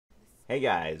Hey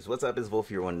guys, what's up? It's Volf,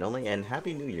 your one and only, and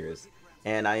Happy New Year's.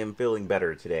 And I am feeling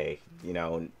better today. You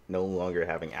know, no longer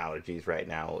having allergies right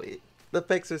now. The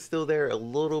effects are still there a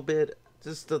little bit,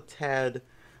 just a tad,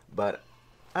 but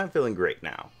I'm feeling great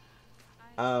now.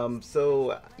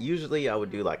 So usually I would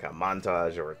do like a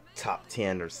montage or top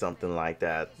 10 or something like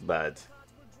that, but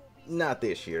not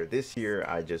this year. This year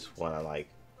I just want to like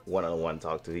one-on-one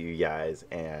talk to you guys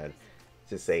and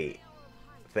just say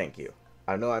thank you.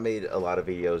 I know I made a lot of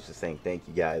videos just saying thank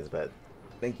you guys, but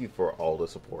thank you for all the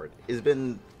support. It's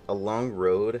been a long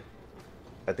road.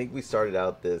 I think we started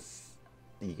out this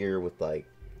year with like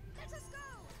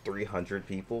 300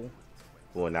 people.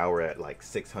 Well, now we're at like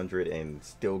 600 and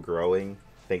still growing.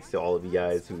 Thanks to all of you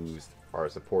guys who are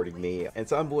supporting me. And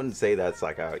some wouldn't say that's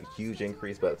like a huge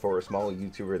increase, but for a small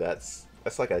YouTuber, that's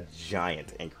like a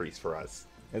giant increase for us.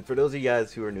 And for those of you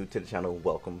guys who are new to the channel,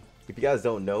 welcome. If you guys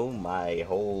don't know, my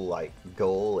whole like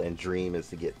goal and dream is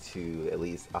to get to at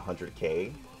least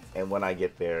 100K. And when I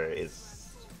get there,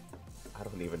 I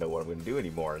don't even know what I'm going to do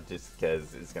anymore, just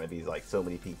because it's going to be like so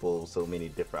many people, so many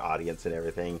different audience and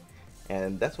everything.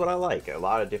 And that's what I like. A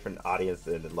lot of different audience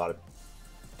and a lot of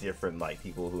different like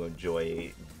people who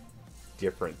enjoy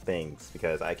different things,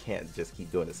 because I can't just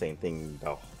keep doing the same thing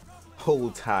the whole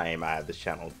time I have this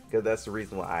channel. Because that's the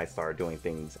reason why I started doing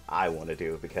things I want to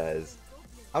do, because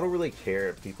I don't really care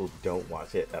if people don't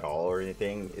watch it at all or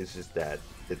anything. It's just that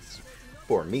it's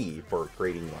for me, for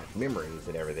creating like memories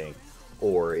and everything.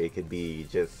 Or it could be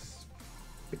just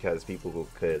because people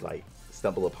could like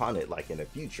stumble upon it like in the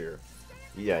future.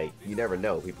 Yeah, you never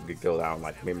know. People could go down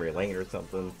like memory lane or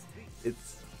something.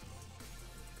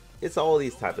 It's all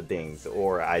these type of things,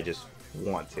 or I just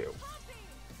want to.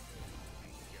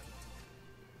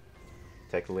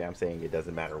 Technically, I'm saying it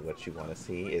doesn't matter what you want to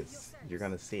see. You're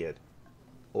gonna see it,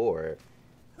 or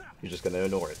you're just gonna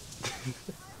ignore it.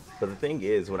 But the thing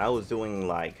is, when I was doing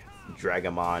like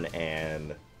Dragamon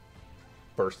and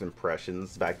first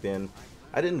impressions back then,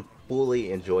 I didn't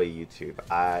fully enjoy YouTube.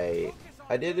 I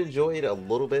did enjoy it a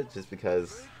little bit, just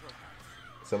because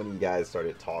some of you guys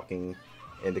started talking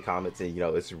in the comments, and you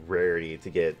know, it's rarity to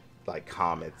get like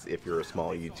comments if you're a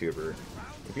small YouTuber.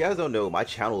 If you guys don't know, my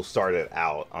channel started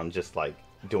out on just like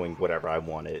doing whatever I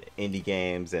wanted, indie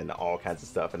games and all kinds of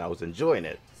stuff, and I was enjoying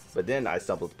it. But then I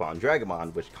stumbled upon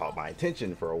Dragamon, which caught my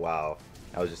attention for a while.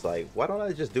 I was just like, why don't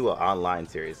I just do an online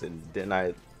series? And then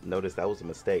I noticed that was a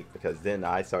mistake, because then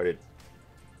I started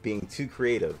being too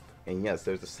creative. And yes,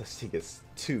 there's a such thing as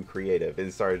too creative,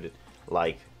 and started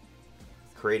like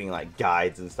creating like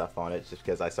guides and stuff on it, just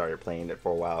because I started playing it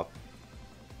for a while.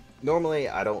 Normally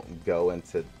I don't go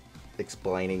into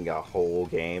explaining a whole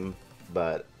game,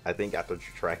 but I think after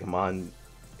Dragamon,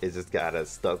 it just got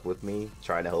stuck with me,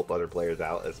 trying to help other players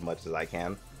out as much as I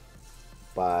can.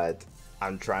 But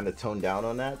I'm trying to tone down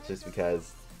on that, just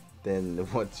because then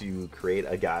once you create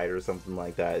a guide or something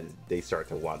like that, they start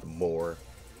to want more,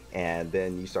 and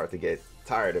then you start to get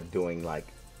tired of doing like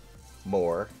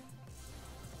more.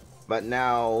 But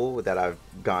now that I've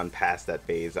gone past that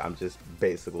phase, I'm just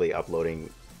basically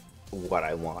uploading what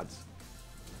I want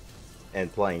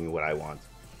and playing what I want,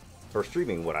 or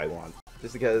streaming what I want,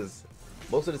 just because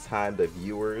most of the time the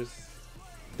viewers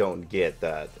don't get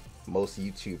that most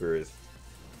YouTubers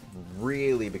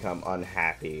really become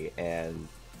unhappy and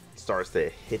starts to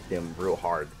hit them real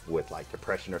hard with like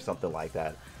depression or something like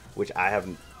that, which I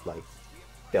haven't like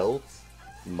felt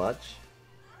much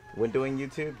when doing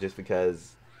YouTube, just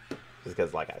because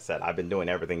like I said, I've been doing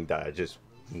everything that I just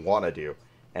want to do,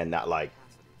 and not like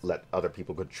let other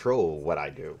people control what I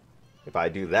do. If I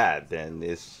do that, then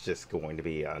it's just going to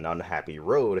be an unhappy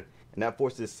road, and that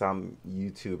forces some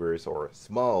YouTubers or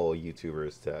small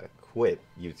YouTubers to quit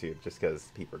YouTube just because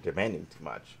people are demanding too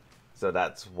much. So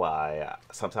that's why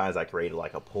sometimes I create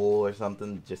like a poll or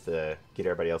something, just to get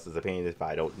everybody else's opinion if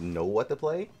I don't know what to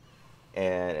play.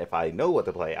 And if I know what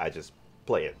to play, I just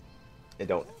play it and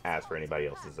don't ask for anybody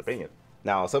else's opinion.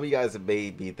 Now, some of you guys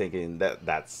may be thinking that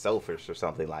that's selfish or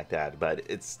something like that, but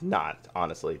it's not,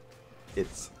 honestly.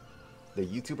 It's the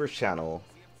YouTuber's channel.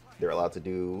 They're allowed to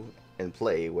do and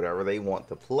play whatever they want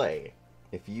to play.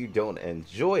 If you don't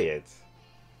enjoy it,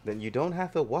 then you don't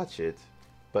have to watch it.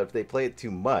 But if they play it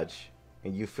too much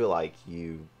and you feel like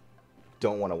you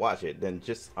don't want to watch it, then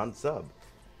just unsub.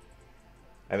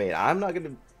 I mean, I'm not going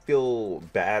to feel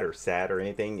bad or sad or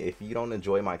anything. If you don't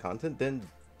enjoy my content, then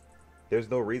there's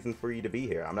no reason for you to be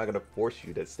here. I'm not going to force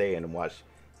you to stay and watch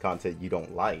content you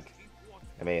don't like.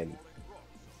 I mean,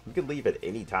 you can leave at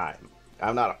any time.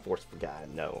 I'm not a forceful guy,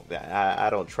 no. I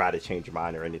don't try to change your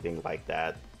mind or anything like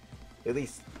that. At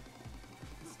least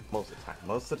most of the time.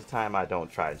 Most of the time I don't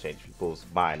try to change people's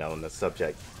mind on the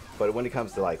subject But when it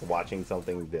comes to like watching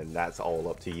something, then that's all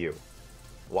up to you.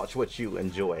 Watch what you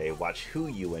enjoy, watch who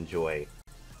you enjoy.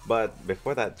 But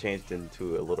before that changed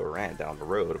into a little rant down the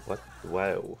road,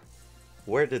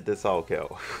 where did this all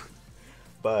go?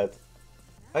 But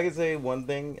I can say one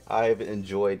thing, I've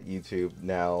enjoyed YouTube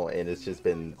now, and it's just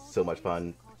been so much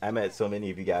fun. I met so many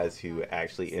of you guys who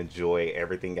actually enjoy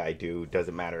everything I do.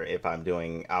 Doesn't matter if I'm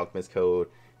doing Alchemist Code,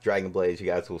 Dragon Blaze, you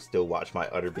guys will still watch my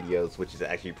other videos, which is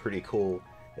actually pretty cool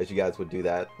that you guys would do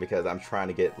that, because I'm trying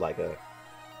to get like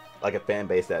a fan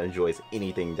base that enjoys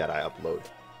anything that I upload.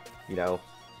 You know,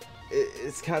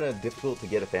 it's kind of difficult to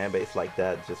get a fan base like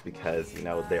that just because, you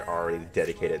know, they're already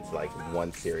dedicated to like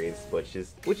one series, which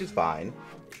is fine.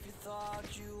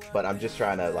 But I'm just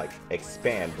trying to like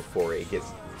expand before it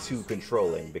gets too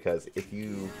controlling, because if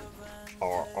you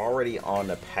are already on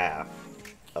the path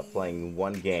of playing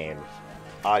one game,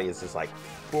 audience is like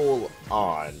full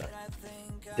on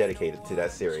dedicated to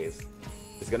that series,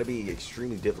 it's going to be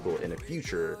extremely difficult in the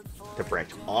future to branch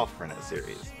off from that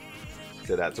series.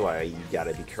 So that's why you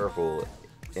gotta be careful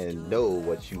and know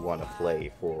what you want to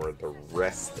play for the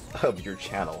rest of your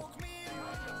channel.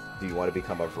 Do you want to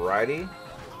become a variety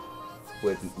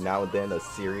with now and then a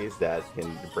series that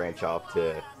can branch off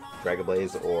to Dragon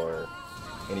Blaze or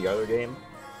any other game?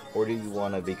 Or do you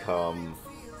want to become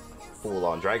full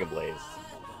on Dragon Blaze,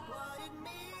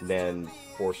 then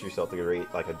force yourself to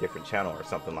create like a different channel or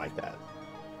something like that?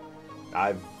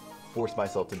 I've forced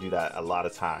myself to do that a lot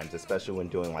of times, especially when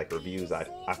doing like reviews. I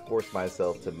forced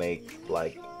myself to make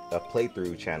like a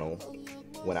playthrough channel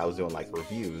when I was doing like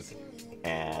reviews,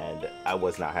 and I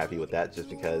was not happy with that, just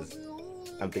because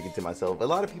I'm thinking to myself, a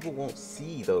lot of people won't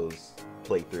see those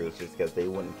playthroughs just because they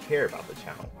wouldn't care about the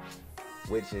channel,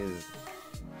 which is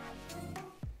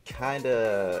kind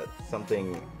of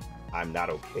something I'm not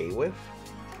okay with,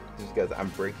 just because I'm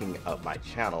breaking up my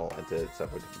channel into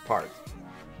several different parts.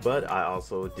 But I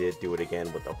also did do it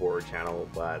again with the horror channel,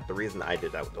 but the reason I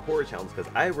did that with the horror channel is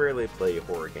because I rarely play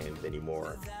horror games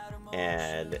anymore.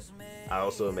 And I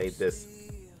also made this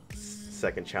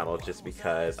second channel just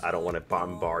because I don't want to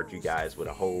bombard you guys with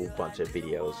a whole bunch of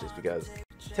videos, just because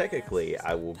technically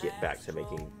I will get back to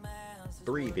making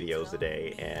 3 videos a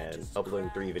day, and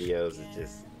uploading 3 videos is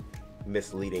just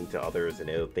misleading to others, and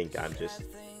they'll think I'm just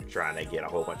trying to get a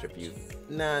whole bunch of views.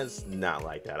 Nah, it's not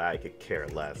like that. I could care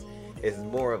less. It's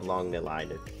more along the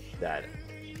line that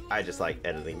I just like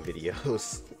editing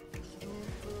videos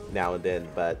now and then.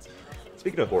 But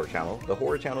speaking of horror channel, the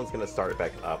horror channel is going to start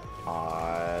back up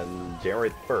on January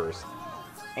 1st,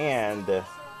 and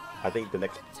I think the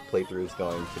next playthrough is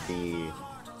going to be,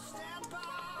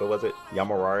 what was it,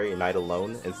 Yamarari Night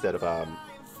Alone instead of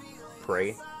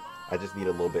Prey. I just need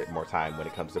a little bit more time when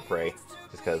it comes to Prey,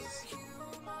 just because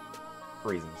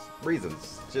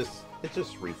reasons, it's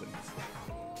just reasons.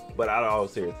 But out of all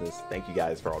seriousness, thank you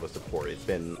guys for all the support. It's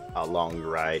been a long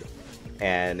ride,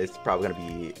 and it's probably going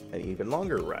to be an even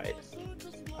longer ride.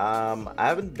 I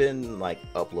haven't been like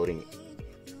uploading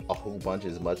a whole bunch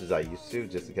as much as I used to,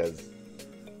 just because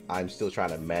I'm still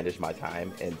trying to manage my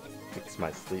time and fix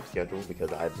my sleep schedule,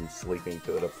 because I've been sleeping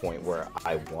to the point where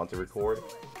I want to record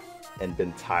and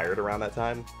been tired around that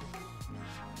time.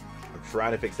 I'm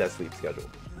trying to fix that sleep schedule.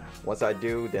 Once I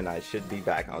do, then I should be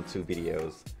back on 2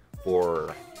 videos,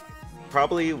 or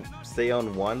probably stay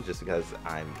on 1, just because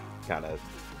I'm kind of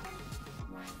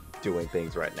doing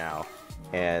things right now,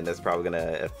 and that's probably going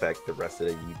to affect the rest of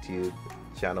the YouTube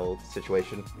channel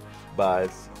situation.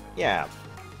 But yeah,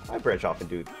 I branch off and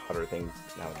do other things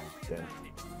now and then.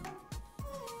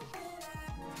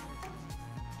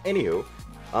 Anywho,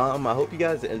 I hope you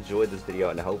guys enjoyed this video,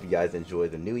 and I hope you guys enjoy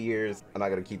the New Year's. I'm not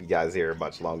going to keep you guys here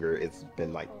much longer. It's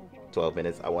been like 12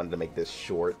 minutes. I wanted to make this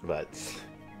short, but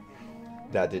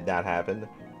that did not happen.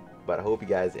 But I hope you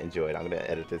guys enjoyed. I'm going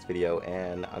to edit this video,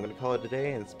 and I'm going to call it a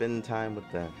day and spend time with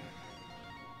the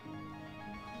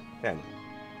family.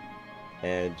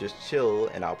 And just chill,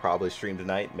 and I'll probably stream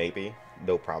tonight, maybe.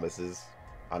 No promises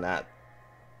on that.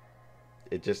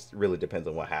 It just really depends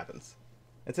on what happens.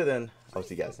 Until then, I'll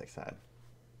see you guys next time.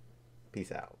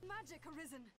 Peace out.